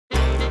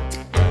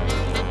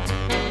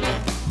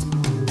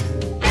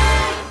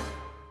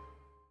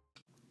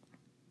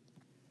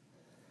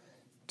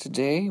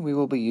Today we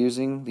will be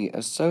using the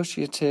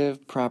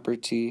associative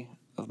property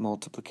of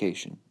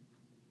multiplication.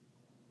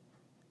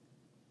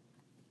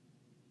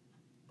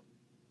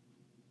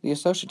 The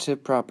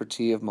associative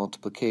property of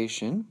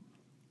multiplication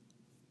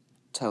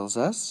tells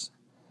us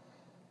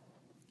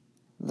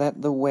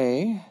that the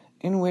way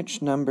in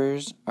which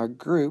numbers are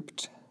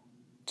grouped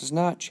does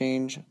not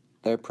change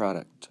their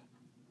product.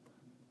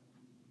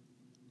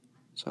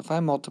 So if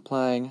I'm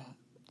multiplying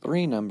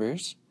three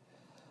numbers,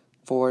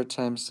 4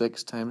 times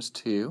 6 times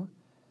 2,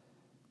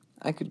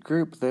 I could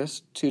group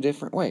this two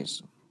different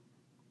ways.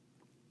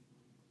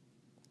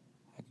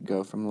 I could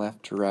go from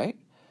left to right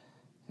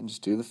and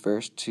just do the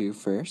first two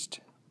first.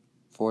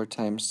 4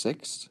 times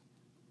 6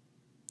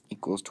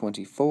 equals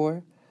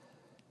 24,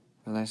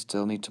 and I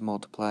still need to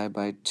multiply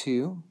by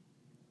 2.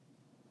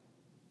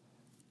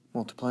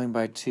 Multiplying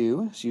by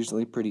 2 is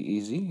usually pretty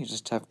easy. You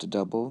just have to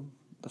double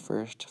the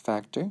first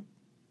factor,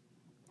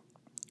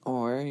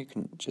 or you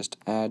can just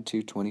add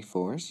two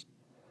 24s.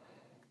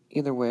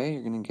 Either way,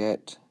 you're going to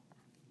get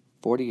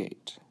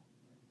 48.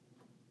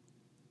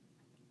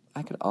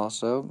 I could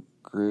also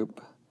group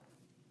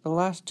the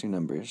last two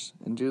numbers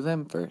and do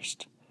them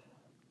first.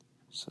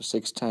 So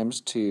 6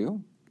 times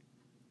 2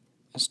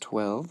 is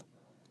 12,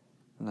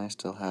 and I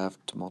still have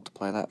to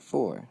multiply that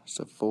 4.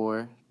 So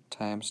 4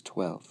 times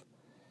 12.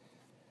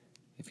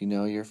 If you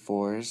know your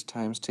 4s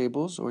times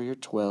tables or your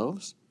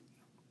 12s,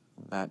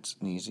 that's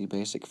an easy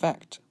basic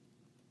fact.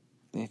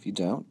 If you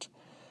don't,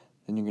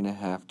 then you're going to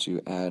have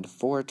to add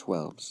 4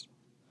 12s,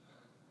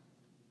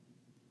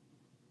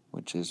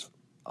 which is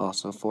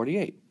also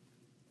 48.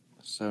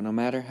 So no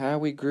matter how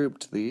we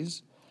grouped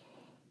these,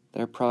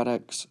 their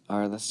products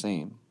are the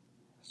same.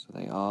 So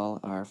they all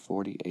are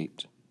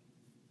 48.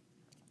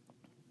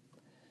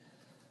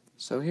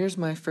 So here's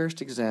my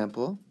first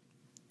example,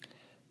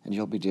 and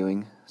you'll be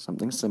doing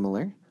something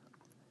similar.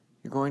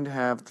 You're going to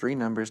have three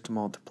numbers to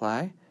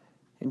multiply,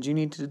 and you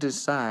need to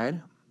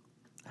decide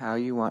how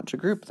you want to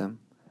group them.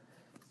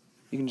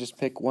 You can just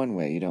pick one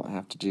way, you don't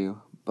have to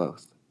do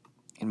both.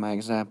 In my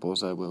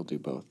examples, I will do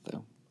both,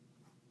 though.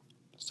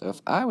 So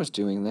if I was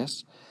doing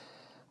this,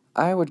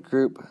 I would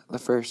group the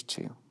first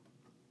two.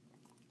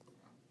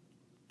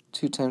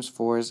 2 times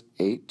 4 is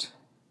 8,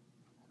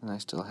 and I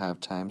still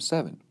have times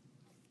 7.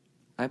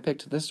 I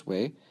picked this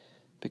way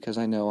because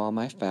I know all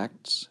my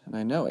facts, and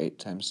I know 8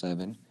 times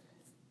 7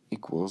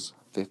 equals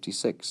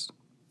 56.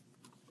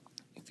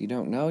 If you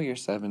don't know your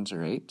 7s or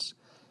 8s,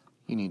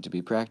 you need to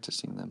be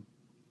practicing them.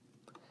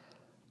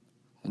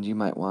 And you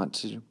might want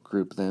to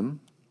group them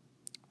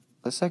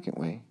the second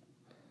way.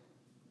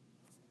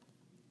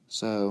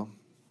 So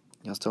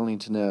you'll still need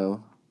to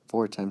know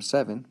 4 times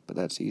 7, but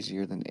that's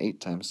easier than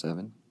 8 times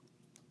 7.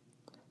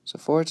 So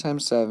 4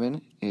 times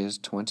 7 is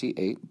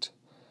 28,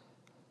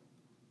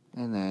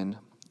 and then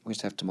we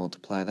just have to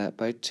multiply that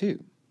by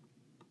 2.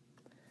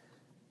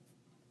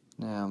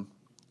 Now,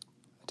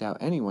 I doubt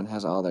anyone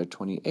has all their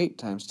 28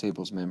 times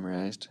tables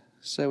memorized,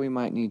 so we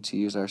might need to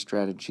use our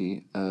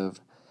strategy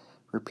of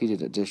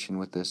repeated addition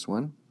with this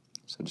one.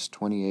 So just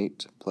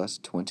 28 plus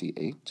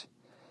 28.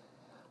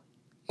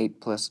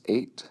 8 plus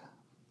 8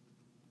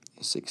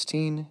 is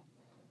 16.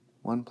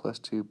 1 plus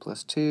 2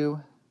 plus 2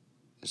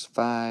 is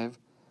 5,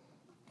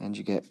 and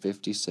you get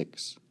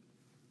 56.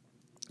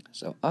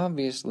 So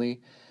obviously,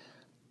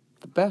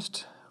 the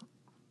best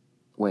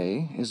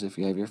way is if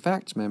you have your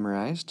facts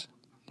memorized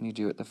and you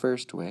do it the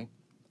first way.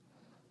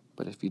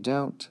 But if you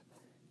don't,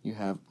 you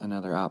have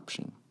another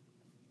option.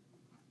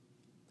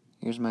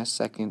 Here's my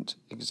second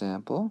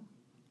example.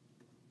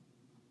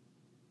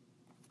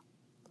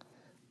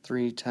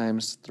 3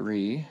 times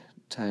 3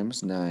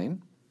 times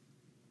 9.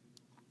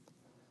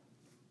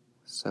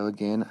 So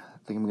again, I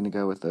think I'm going to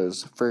go with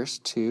those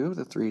first two,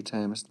 the 3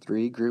 times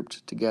 3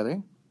 grouped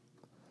together.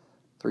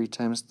 3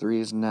 times 3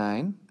 is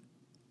 9.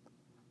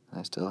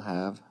 I still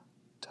have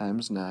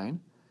times 9.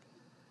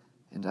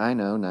 And I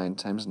know 9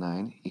 times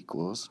 9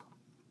 equals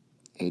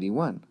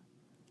 81.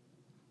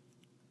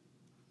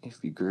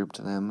 If you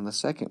grouped them the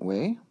second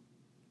way,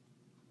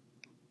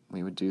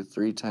 we would do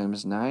 3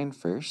 times 9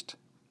 first,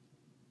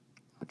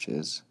 which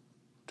is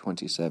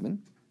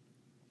 27.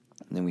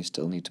 And then we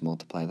still need to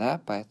multiply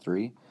that by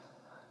 3.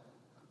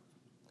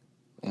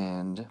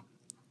 And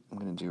I'm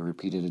going to do a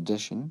repeated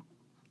addition.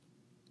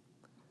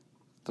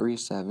 3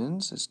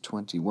 7s is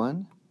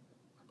 21.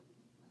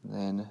 And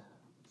then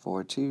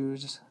 4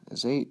 2s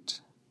is 8.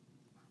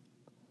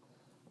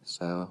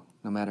 So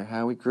no matter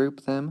how we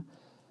group them,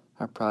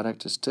 our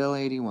product is still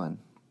 81.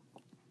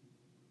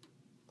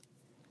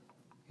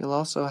 You'll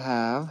also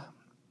have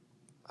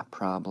a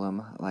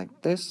problem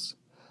like this,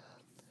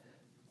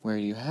 where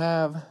you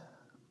have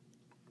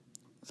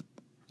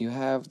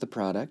the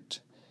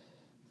product,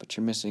 but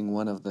you're missing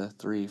one of the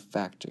three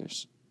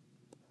factors.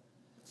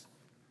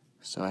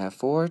 So I have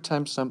 4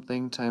 times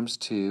something times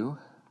 2,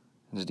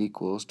 and it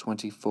equals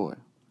 24.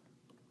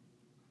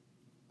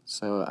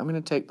 So I'm going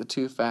to take the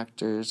two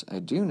factors I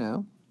do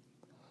know,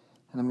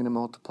 and I'm going to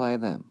multiply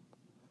them.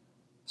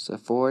 So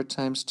 4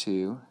 times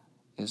 2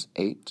 is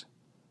 8,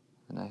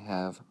 and I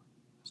have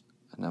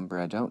a number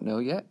I don't know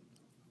yet,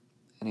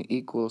 and it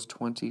equals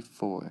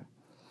 24.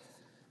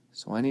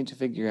 So I need to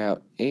figure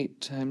out 8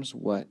 times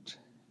what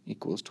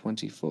equals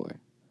 24.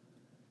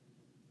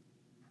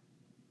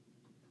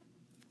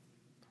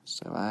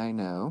 So I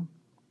know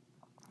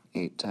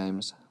 8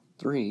 times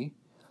 3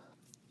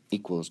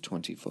 equals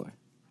 24.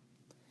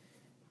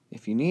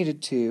 If you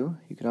needed to,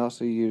 you could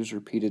also use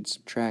repeated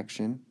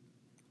subtraction.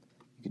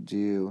 You could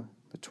do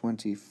the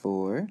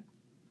 24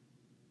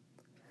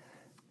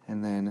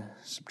 and then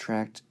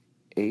subtract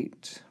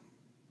 8,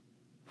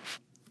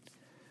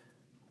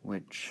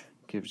 which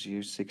gives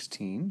you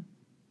 16.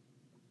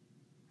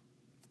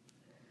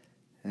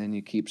 And then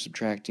you keep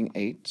subtracting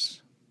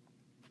 8s.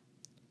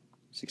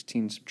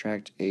 16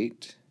 subtract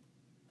 8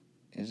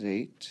 is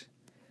 8.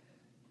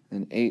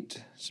 Then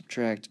 8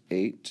 subtract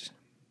 8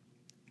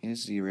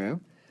 is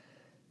 0.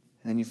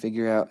 And then you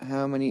figure out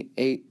how many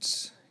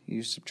 8s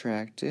you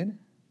subtracted.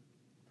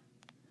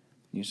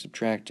 You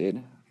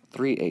subtracted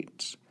 3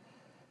 8s.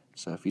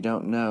 So if you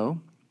don't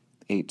know,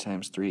 8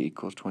 times 3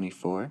 equals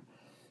 24.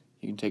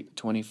 You can take the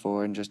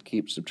 24 and just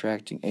keep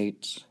subtracting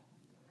 8s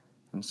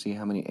and see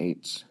how many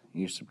 8s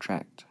you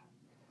subtract.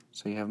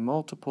 So you have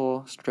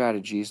multiple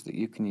strategies that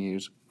you can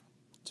use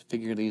to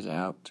figure these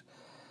out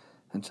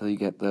until you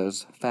get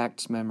those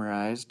facts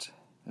memorized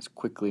as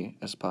quickly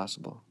as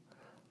possible.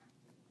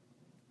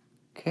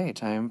 Okay,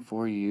 time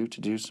for you to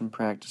do some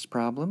practice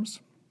problems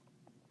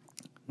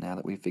now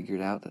that we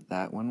figured out that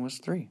that one was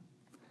 3.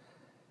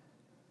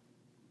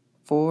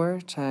 4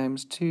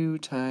 times 2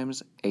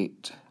 times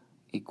 8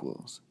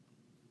 equals.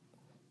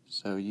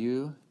 So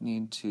you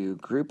need to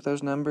group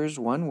those numbers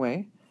one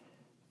way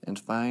and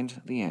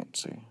find the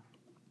answer.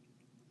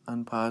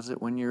 Unpause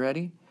it when you're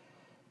ready,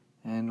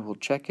 and we'll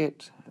check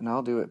it, and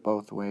I'll do it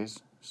both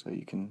ways so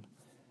you can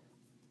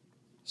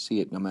see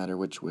it no matter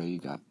which way you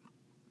got.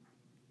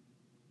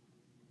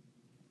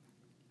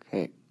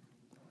 Okay,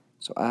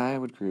 so I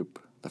would group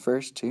the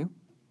first two.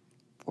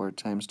 4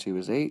 times 2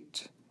 is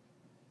 8,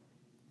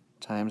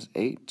 times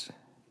 8,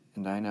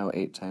 and I know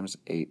 8 times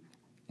 8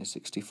 is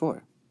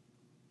 64.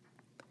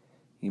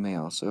 You may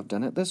also have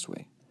done it this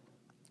way.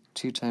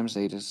 2 times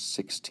 8 is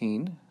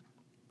 16,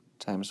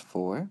 times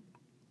 4,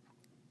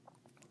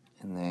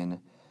 and then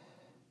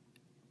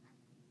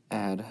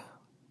add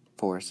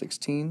 4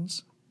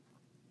 16s,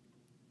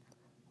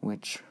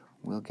 which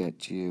will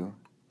get you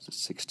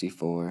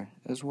 64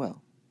 as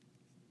well.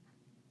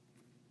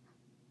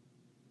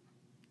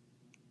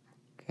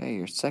 Okay,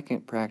 your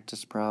second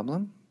practice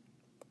problem,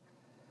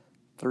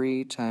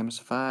 3 times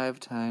 5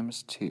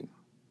 times 2.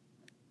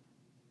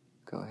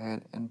 Go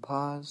ahead and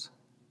pause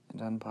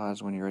and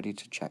unpause when you're ready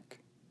to check.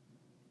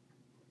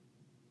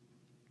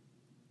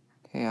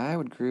 Okay, I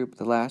would group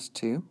the last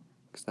two,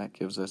 because that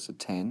gives us a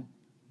 10.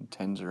 And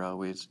 10s are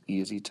always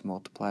easy to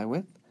multiply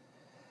with.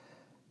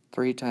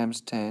 3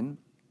 times 10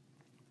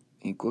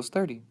 equals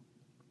 30.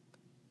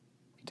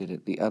 If you did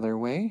it the other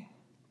way,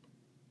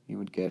 you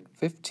would get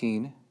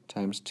 15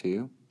 times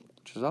 2,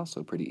 which is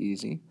also pretty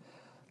easy.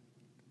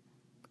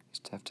 You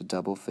just have to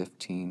double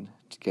 15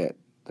 to get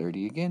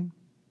 30 again.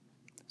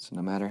 So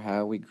no matter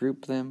how we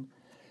group them,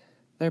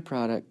 their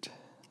product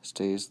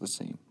stays the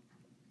same.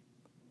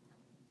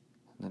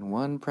 And then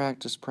one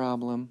practice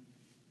problem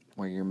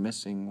where you're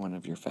missing one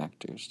of your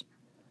factors.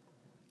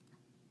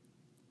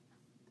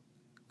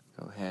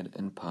 Go ahead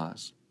and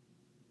pause.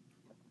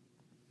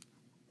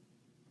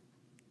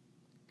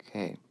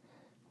 Okay,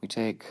 we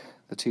take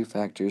the two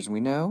factors we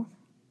know.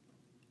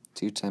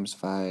 2 times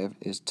 5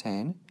 is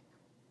 10.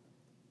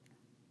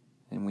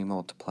 And we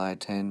multiply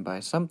 10 by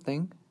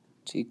something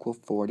to equal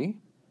 40.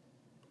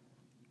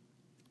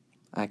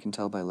 I can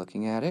tell by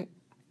looking at it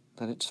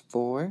that it's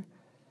 4.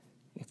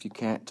 If you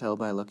can't tell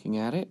by looking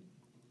at it,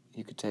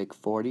 you could take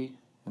 40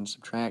 and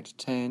subtract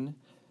 10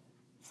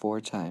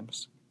 4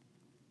 times.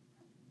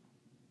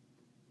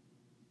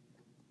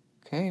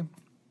 Okay.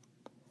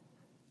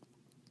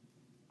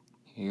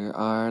 Here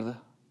are the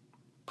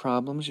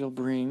problems you'll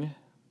bring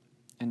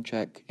and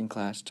check in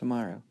class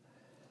tomorrow.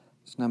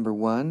 It's number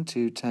 1,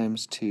 2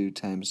 times 2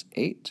 times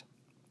 8.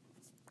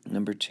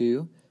 Number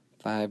 2,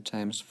 5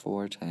 times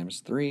 4 times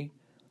 3.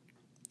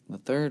 The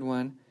third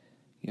one,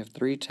 you have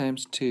 3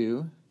 times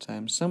 2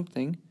 times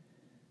something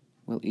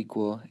will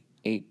equal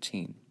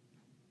 18.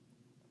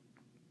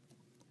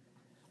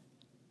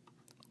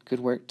 Good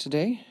work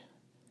today,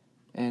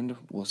 and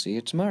we'll see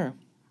you tomorrow.